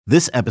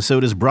This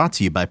episode is brought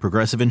to you by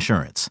Progressive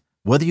Insurance.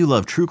 Whether you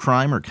love true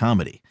crime or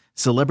comedy,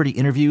 celebrity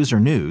interviews or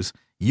news,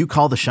 you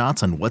call the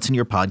shots on what's in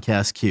your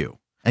podcast queue.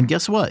 And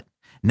guess what?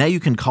 Now you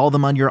can call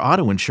them on your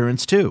auto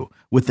insurance too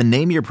with the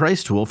Name Your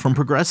Price tool from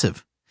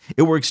Progressive.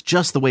 It works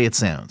just the way it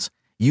sounds.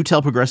 You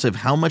tell Progressive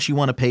how much you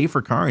want to pay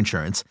for car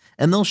insurance,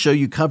 and they'll show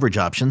you coverage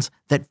options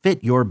that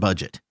fit your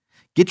budget.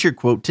 Get your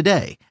quote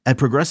today at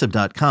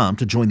Progressive.com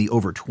to join the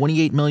over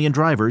 28 million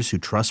drivers who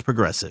trust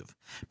Progressive.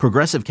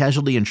 Progressive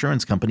Casualty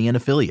Insurance Company and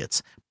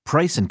Affiliates.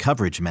 Price and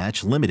coverage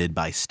match limited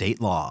by state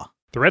law.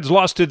 The Reds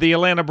lost to the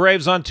Atlanta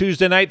Braves on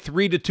Tuesday night,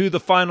 3-2 the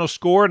final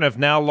score, and have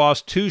now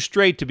lost 2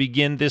 straight to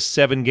begin this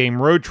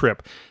 7-game road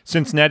trip.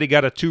 Cincinnati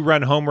got a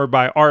 2-run homer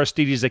by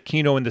Aristides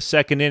Aquino in the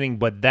second inning,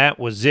 but that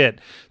was it.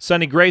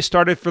 Sonny Gray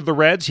started for the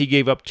Reds. He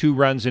gave up 2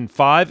 runs in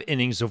 5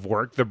 innings of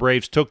work. The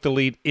Braves took the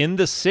lead in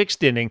the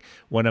 6th inning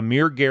when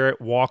Amir Garrett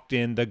walked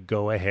in the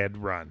go-ahead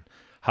run.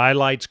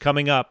 Highlights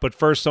coming up, but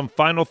first some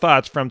final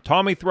thoughts from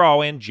Tommy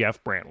Thrall and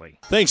Jeff Brantley.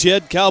 Thanks,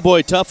 Ed.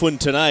 Cowboy tough one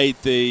tonight.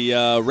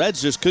 The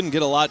Reds just couldn't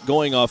get a lot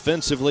going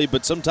offensively,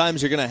 but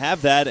sometimes you're going to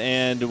have that,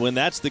 and when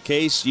that's the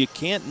case, you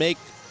can't make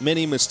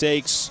many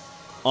mistakes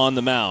on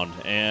the mound,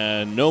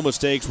 and no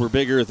mistakes were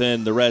bigger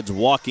than the Reds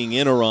walking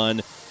in a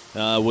run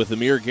with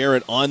Amir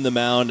Garrett on the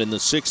mound in the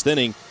 6th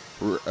inning.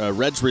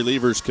 Reds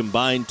relievers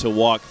combined to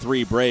walk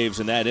 3 Braves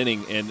in that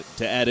inning, and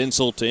to add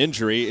insult to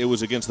injury, it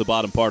was against the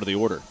bottom part of the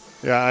order.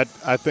 Yeah,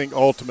 I think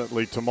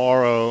ultimately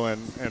tomorrow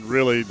and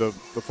really the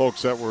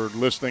folks that were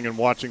listening and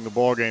watching the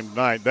ball game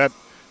tonight,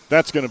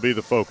 that's going to be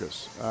the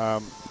focus.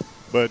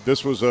 But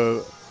this was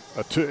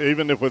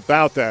even if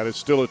without that, it's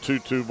still a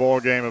 2-2 ball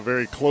game, a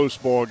very close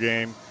ball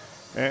game.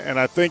 And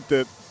I think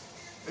that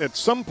at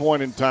some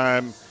point in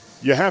time,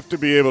 you have to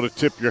be able to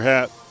tip your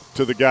hat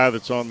to the guy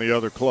that's on the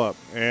other club.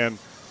 And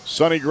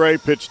Sonny Gray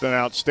pitched an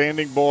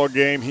outstanding ball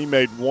game. He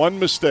made one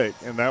mistake,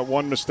 and that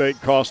one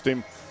mistake cost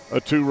him a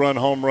 2-run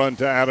home run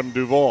to Adam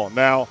Duvall.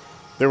 Now,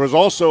 there was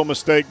also a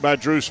mistake by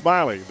Drew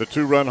Smyly, the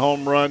 2-run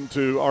home run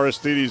to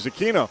Aristides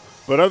Aquino.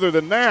 But other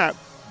than that,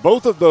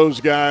 both of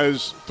those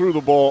guys threw the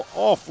ball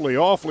awfully,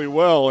 awfully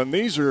well, and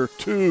these are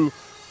 2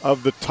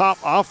 of the top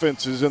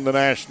offenses in the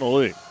National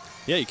League.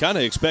 Yeah, you kind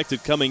of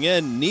expected coming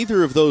in.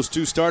 Neither of those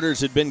 2 starters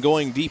had been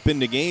going deep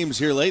into games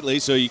here lately,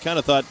 so you kind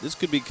of thought this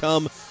could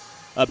become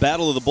a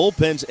battle of the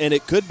bullpens, and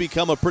it could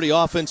become a pretty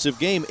offensive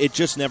game. It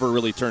just never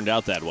really turned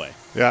out that way.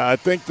 Yeah, I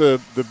think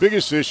the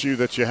biggest issue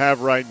that you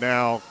have right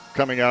now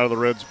coming out of the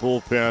Reds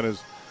bullpen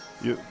is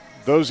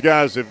those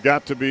guys have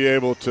got to be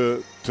able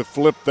to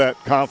flip that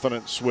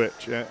confidence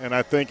switch. And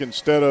I think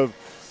instead of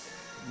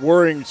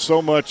worrying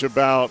so much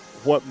about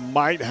what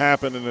might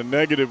happen in a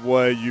negative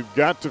way, you've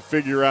got to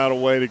figure out a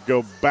way to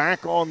go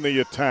back on the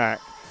attack,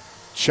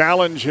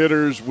 challenge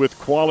hitters with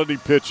quality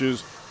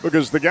pitches,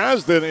 because the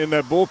guys that in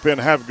that bullpen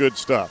have good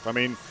stuff. I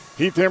mean,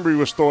 Heath Hembree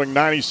was throwing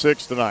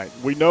 96 tonight.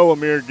 We know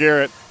Amir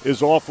Garrett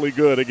is awfully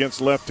good against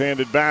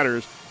left-handed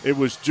batters. It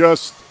was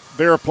just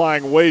they're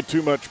applying way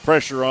too much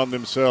pressure on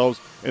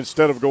themselves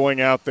instead of going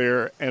out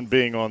there and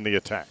being on the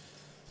attack.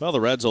 Well, the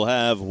Reds will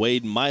have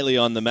Wade Miley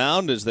on the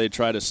mound as they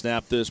try to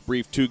snap this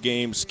brief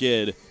 2-game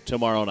skid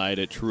tomorrow night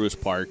at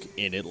Truist Park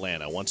in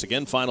Atlanta. Once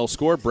again, final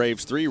score,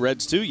 Braves 3,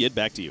 Reds 2. Yid,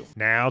 back to you.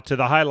 Now to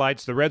the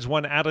highlights. The Reds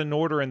won out in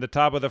order in the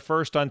top of the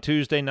first on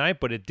Tuesday night,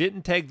 but it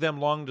didn't take them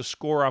long to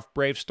score off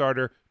Brave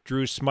starter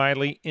Drew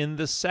Smyly in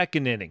the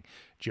 2nd inning.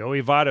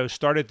 Joey Votto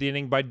started the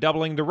inning by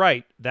doubling to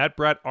right. That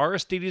brought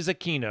Aristides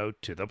Aquino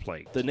to the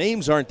plate. The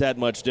names aren't that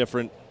much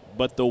different,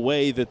 but the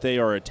way that they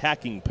are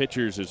attacking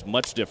pitchers is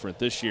much different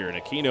this year.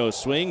 And Aquino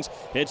swings,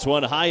 hits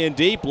one high and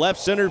deep, left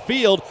center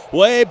field,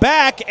 way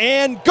back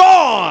and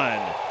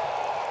gone!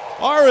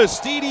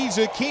 Aristides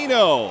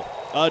Aquino,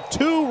 a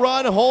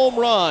 2-run home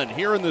run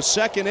here in the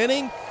 2nd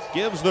inning,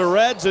 gives the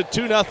Reds a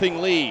 2-0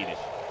 lead.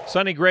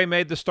 Sonny Gray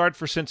made the start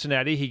for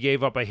Cincinnati. He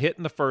gave up a hit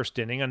in the 1st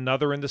inning,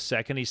 another in the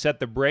 2nd. He set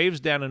the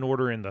Braves down in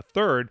order in the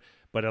 3rd,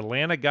 but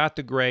Atlanta got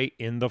to Gray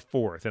in the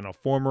 4th, and a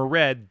former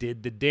Red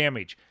did the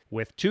damage.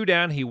 With 2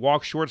 down, he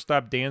walked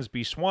shortstop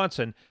Dansby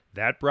Swanson.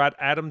 That brought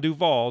Adam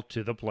Duvall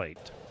to the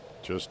plate.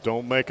 Just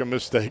don't make a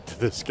mistake to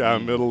this guy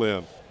middle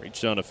in.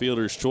 Reached on a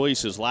fielder's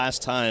choice his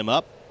last time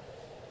up.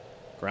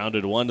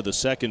 Grounded one to the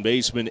second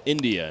baseman,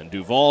 India. And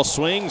Duvall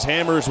swings,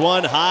 hammers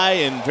one high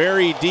and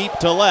very deep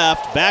to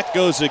left. Back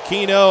goes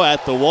Aquino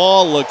at the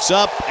wall, looks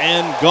up,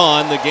 and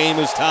gone. The game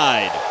is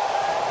tied.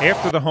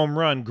 After the home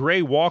run,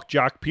 Gray walked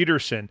Jock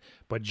Peterson,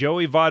 but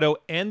Joey Votto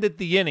ended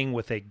the inning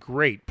with a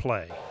great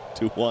play.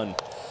 2-1.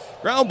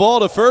 Ground ball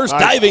to first,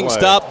 nice diving play.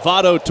 Stop,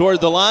 Votto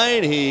toward the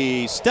line.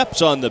 He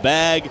steps on the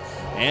bag,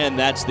 and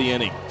that's the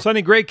inning.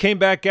 Sonny Gray came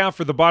back out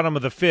for the bottom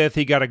of the 5th.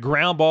 He got a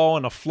ground ball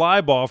and a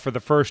fly ball for the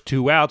first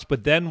 2 outs,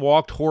 but then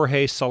walked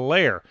Jorge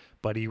Soler.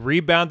 But he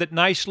rebounded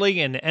nicely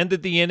and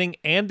ended the inning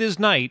and his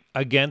night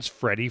against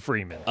Freddie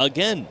Freeman.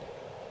 Again.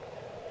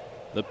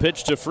 The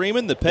pitch to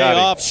Freeman, the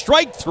payoff,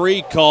 strike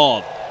 3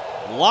 called.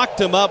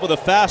 Locked him up with a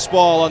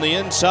fastball on the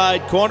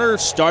inside corner,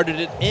 started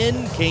it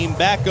in, came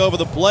back over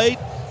the plate,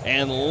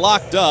 and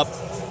locked up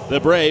the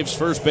Braves'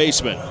 first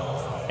baseman.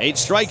 8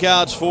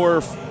 strikeouts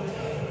for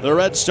the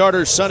Red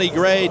starter Sonny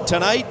Gray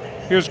tonight.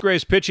 Here's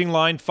Gray's pitching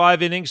line.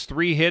 5 innings,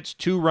 3 hits,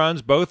 2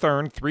 runs, both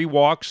earned, 3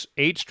 walks,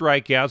 8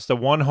 strikeouts, the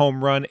 1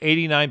 home run,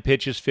 89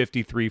 pitches,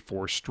 53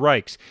 4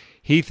 strikes.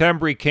 Heath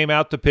Hembree came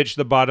out to pitch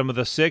the bottom of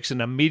the 6th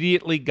and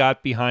immediately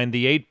got behind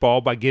the 8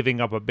 ball by giving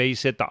up a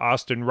base hit to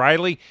Austin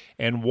Riley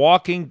and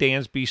walking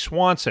Dansby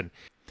Swanson.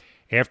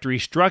 After he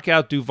struck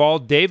out Duvall,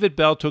 David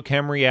Bell took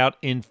Hembree out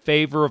in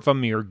favor of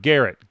Amir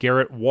Garrett.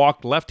 Garrett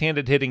walked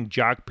left-handed hitting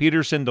Jock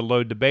Peterson to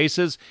load the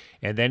bases,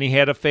 and then he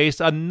had to face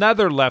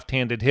another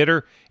left-handed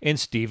hitter in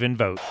Stephen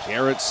Vogt.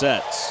 Garrett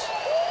sets.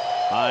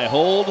 High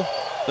hold,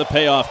 the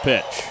payoff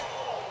pitch.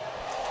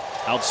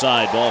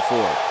 Outside, ball 4.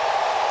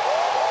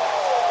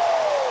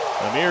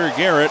 Amir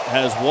Garrett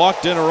has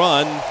walked in a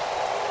run,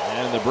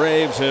 and the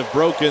Braves have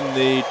broken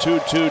the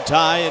 2-2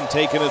 tie and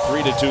taken a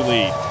 3-2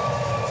 lead.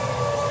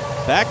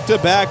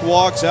 Back-to-back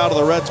walks out of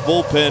the Reds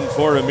bullpen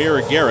for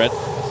Amir Garrett.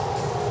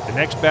 The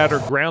next batter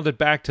grounded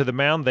back to the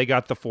mound. They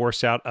got the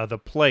force out of the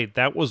plate.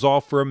 That was all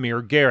for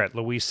Amir Garrett.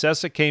 Luis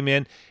Cessa came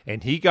in,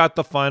 and he got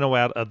the final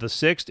out of the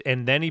 6th,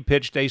 and then he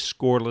pitched a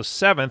scoreless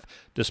 7th,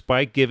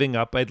 despite giving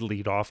up a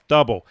leadoff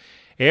double.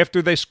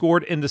 After they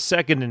scored in the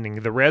 2nd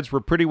inning, the Reds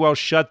were pretty well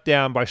shut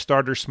down by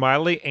starter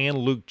Smiley and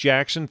Luke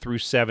Jackson through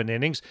 7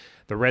 innings.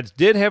 The Reds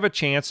did have a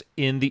chance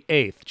in the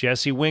 8th.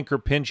 Jesse Winker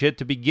pinch hit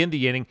to begin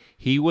the inning.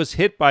 He was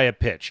hit by a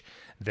pitch.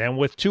 Then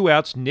with 2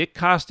 outs, Nick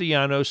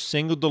Castellanos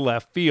singled to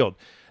left field.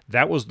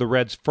 That was the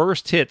Reds'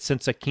 first hit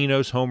since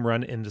Aquino's home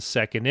run in the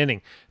 2nd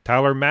inning.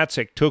 Tyler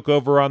Matzek took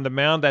over on the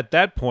mound at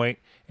that point,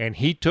 and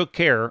he took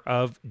care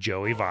of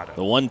Joey Votto.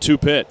 The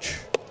 1-2 pitch.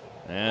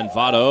 And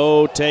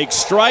Votto takes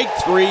strike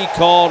 3,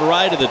 called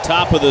right at the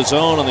top of the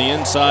zone on the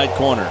inside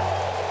corner.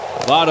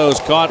 Votto's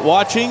caught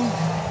watching.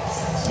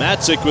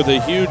 Matzek with a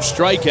huge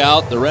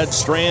strikeout. The Reds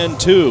strand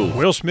 2.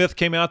 Will Smith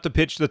came out to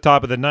pitch the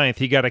top of the 9th.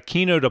 He got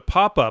Aquino to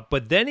pop up,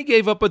 but then he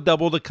gave up a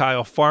double to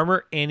Kyle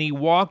Farmer, and he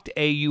walked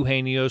a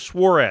Eugenio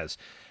Suarez.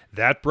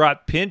 That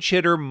brought pinch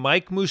hitter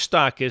Mike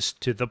Moustakas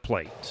to the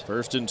plate.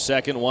 First and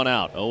second, 1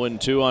 out.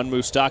 0-2 on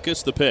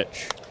Moustakas, the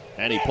pitch.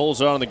 And he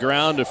pulls it on the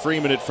ground to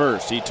Freeman at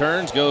first. He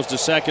turns, goes to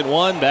second,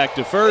 1, back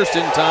to first,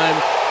 in time,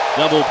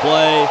 double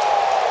play,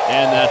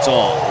 and that's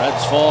all.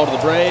 Reds fall to the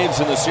Braves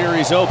in the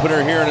series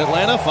opener here in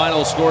Atlanta.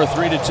 Final score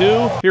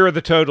 3-2. Here are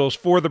the totals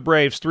for the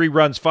Braves: 3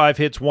 runs, 5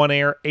 hits, 1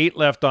 error, 8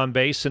 left on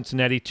base.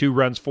 Cincinnati 2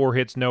 runs, 4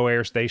 hits, no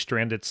errors. They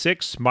stranded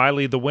 6.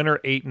 Smiley the winner,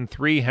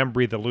 8-3.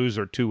 Hembree the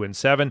loser,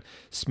 2-7.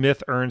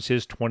 Smith earns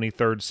his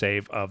 23rd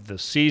save of the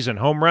season.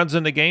 Home runs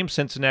in the game: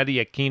 Cincinnati,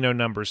 Aquino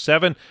number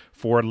 7.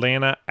 For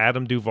Atlanta,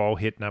 Adam Duvall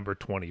hit number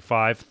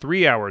 25.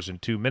 3 hours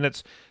and 2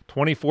 minutes,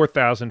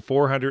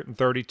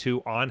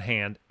 24,432 on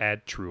hand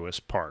at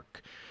Truist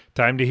Park.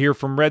 Time to hear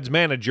from Reds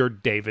manager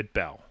David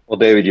Bell. Well,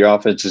 David, your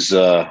offense has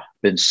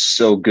been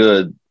so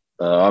good.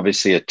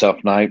 Obviously a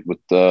tough night with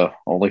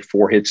only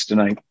 4 hits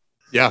tonight.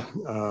 Yeah,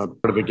 part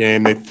of the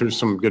game. They threw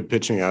some good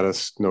pitching at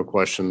us, no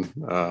question.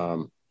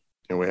 And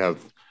we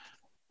have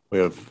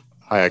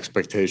high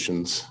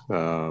expectations,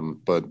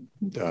 but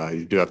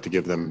you do have to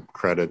give them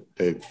credit.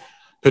 They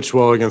pitched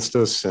well against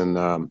us, and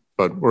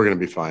but we're going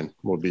to be fine.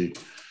 We'll be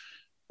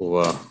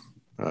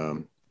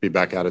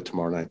back at it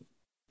tomorrow night.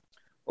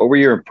 What were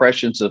your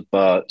impressions of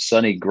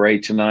Sonny Gray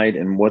tonight,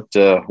 and what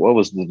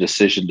was the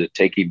decision to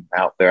take him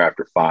out there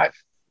after 5?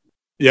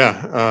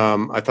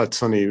 Yeah, I thought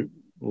Sonny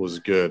was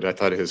good. I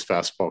thought his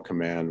fastball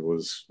command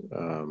was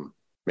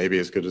maybe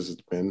as good as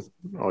it's been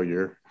all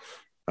year,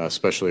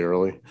 especially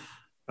early.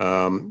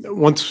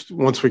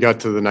 Once we got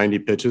to the 90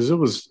 pitches, it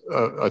was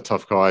a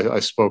tough call.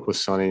 I spoke with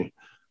Sonny.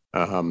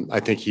 I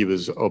think he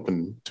was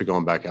open to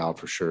going back out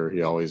for sure.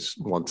 He always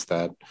wants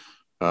that.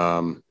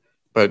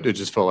 But it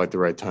just felt like the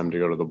right time to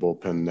go to the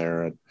bullpen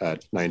there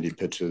at 90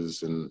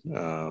 pitches.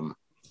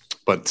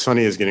 But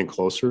Sonny is getting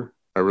closer.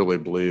 I really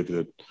believe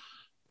that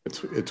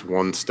it's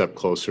one step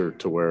closer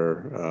to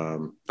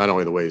where not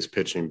only the way he's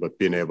pitching, but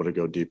being able to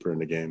go deeper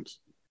into games.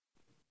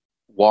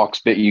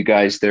 Walks bit you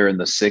guys there in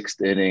the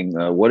 6th inning.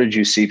 What did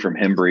you see from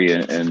Hembree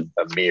and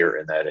Amir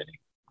in that inning?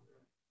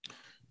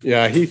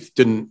 Yeah, he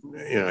didn't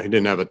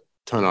have a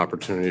ton of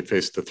opportunity. He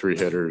faced the 3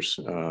 hitters.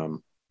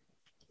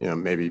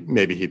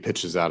 Maybe he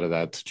pitches out of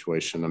that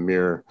situation.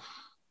 Amir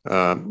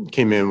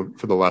came in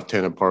for the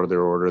left-handed part of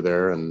their order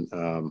there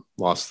and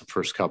lost the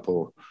first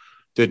couple.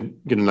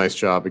 Did get a nice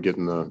job of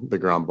getting the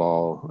ground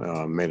ball,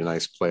 made a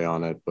nice play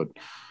on it. But,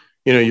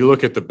 you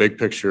look at the big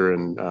picture,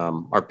 and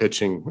our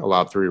pitching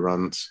allowed 3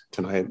 runs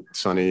tonight.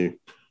 Sonny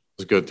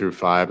was good through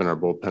 5, and our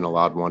bullpen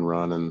allowed 1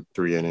 run in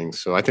 3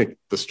 innings. So I think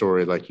the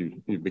story, like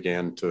you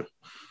began to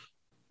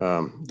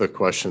the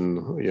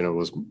question,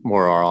 was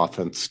more our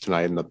offense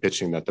tonight and the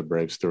pitching that the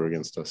Braves threw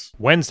against us.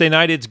 Wednesday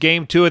night, it's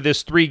Game 2 of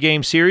this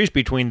 3-game series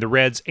between the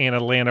Reds and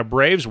Atlanta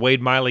Braves.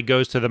 Wade Miley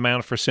goes to the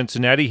mound for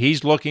Cincinnati.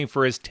 He's looking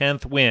for his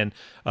 10th win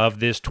of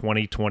this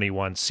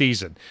 2021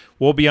 season.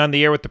 We'll be on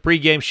the air with the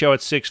pregame show at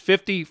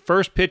 6:50.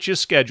 First pitch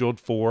is scheduled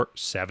for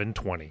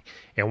 7:20.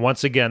 And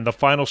once again, the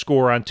final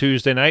score on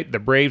Tuesday night, the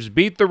Braves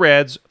beat the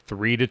Reds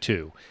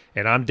 3-2.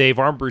 And I'm Dave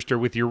Armbruster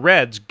with your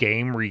Reds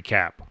game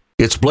recap.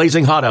 It's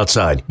blazing hot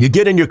outside. You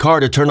get in your car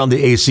to turn on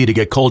the AC to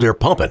get cold air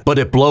pumping, but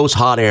it blows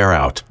hot air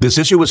out. This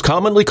issue is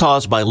commonly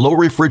caused by low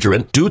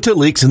refrigerant due to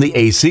leaks in the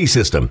AC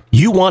system.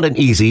 You want an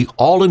easy,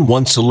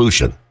 all-in-one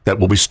solution that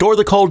will restore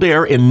the cold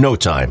air in no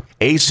time.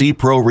 AC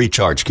Pro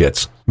Recharge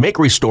Kits make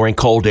restoring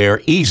cold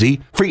air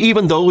easy for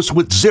even those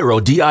with zero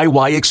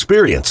DIY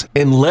experience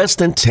in less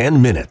than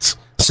 10 minutes.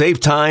 Save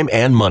time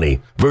and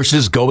money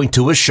versus going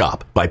to a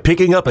shop by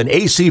picking up an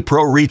AC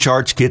Pro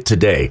Recharge Kit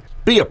today.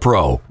 Be a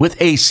pro with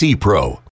AC Pro.